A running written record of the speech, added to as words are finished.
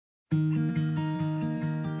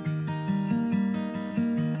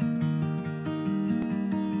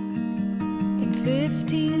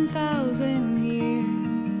15,000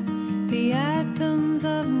 years, the atoms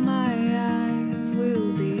of my eyes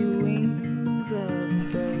will be wings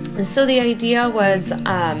of birds. And so the idea was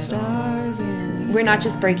Stars in we're not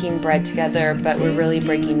just breaking bread together, but we're really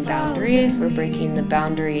breaking boundaries. We're breaking the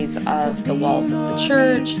boundaries of the walls of the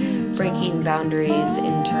church, breaking boundaries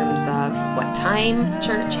in terms of what time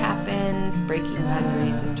church happens, breaking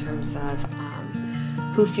boundaries in terms of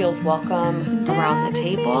who feels welcome around the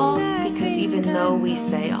table, because even though we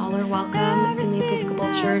say all are welcome in the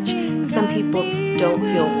Episcopal Church, some people don't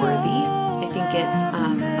feel worthy. I think it's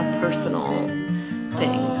a personal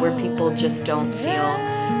thing where people just don't feel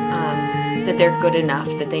that they're good enough,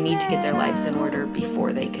 that they need to get their lives in order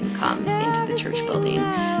before they can come into the church building.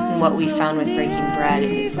 And what we found with breaking bread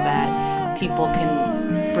is that people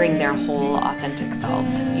can bring their whole authentic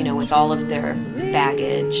selves, you know, with all of their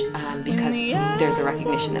baggage, because there's a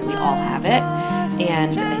recognition that we all have it.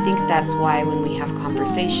 And I think that's why when we have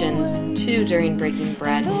conversations too during breaking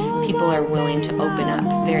bread, people are willing to open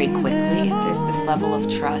up very quickly. There's this level of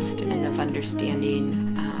trust and of understanding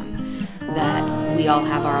that we all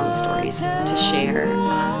have our own stories to share,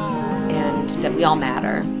 and that we all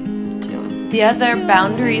matter too. The other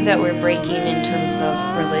boundary that we're breaking in terms of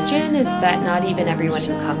religion is that not even everyone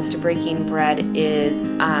who comes to breaking bread is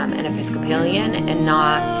an Episcopalian and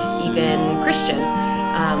not even Christian.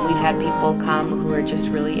 We've had people come who are just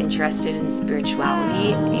really interested in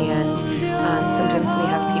spirituality, and sometimes we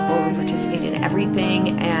have people who participate in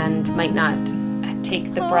everything and might not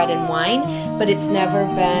take the bread and wine, but it's never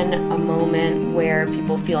been a moment where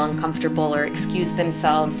people feel uncomfortable or excuse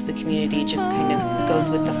themselves. The community just kind of goes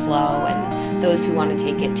with the flow, and those who want to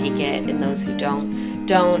take it, and those who don't,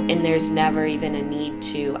 and there's never even a need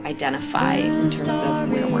to identify in terms of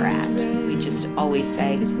where we're at. We just always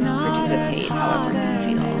say, participate however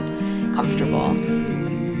you feel comfortable.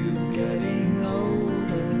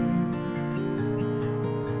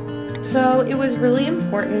 So it was really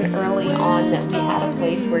important early on that we had a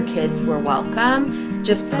place where kids were welcome.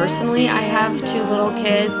 Just personally, I have 2 little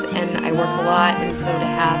kids and I work a lot, and so to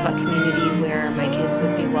have a community where my kids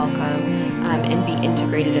would be welcome and be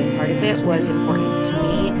integrated as part of it was important to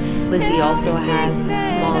me. Lizzie also has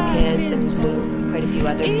small kids, and so quite a few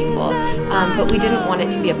other people, but we didn't want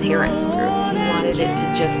it to be a parents group. We wanted it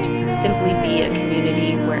to just simply be a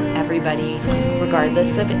community where everybody,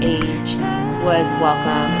 regardless of age, was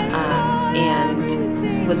welcome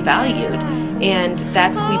and was valued. And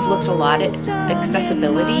we've looked a lot at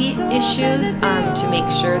accessibility issues to make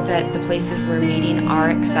sure that the places we're meeting are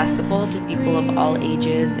accessible to people of all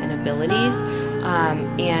ages and abilities,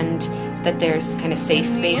 and that there's kind of safe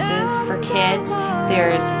spaces for kids.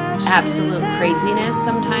 There's absolute craziness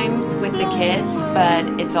sometimes with the kids, but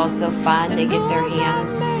it's also fun. They get their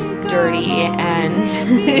hands dirty and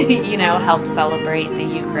you know, help celebrate the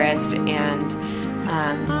Eucharist, and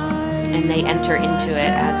they enter into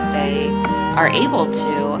it as they are able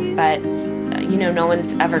to. But you know, no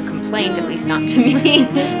one's ever complained, at least not to me,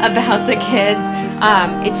 about the kids.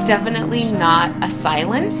 It's definitely not a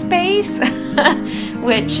silent space,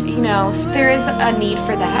 which, you know, there is a need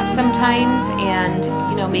for that sometimes, and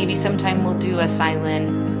you know, maybe sometime we'll do a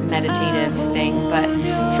silent meditative thing, but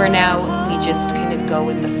for now we just kind of go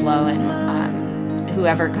with the flow, and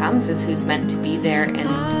whoever comes is who's meant to be there,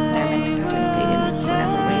 and they're meant to participate in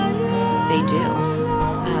whatever ways they do.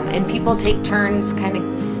 And people take turns kind of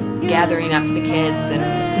gathering up the kids and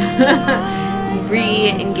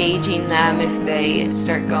re-engaging them if they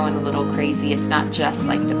start going a little crazy. It's not just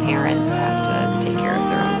like the parents have to take care of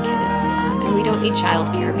their own kids. And we don't need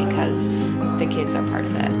childcare because the kids are part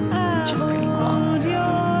of it, which is pretty cool.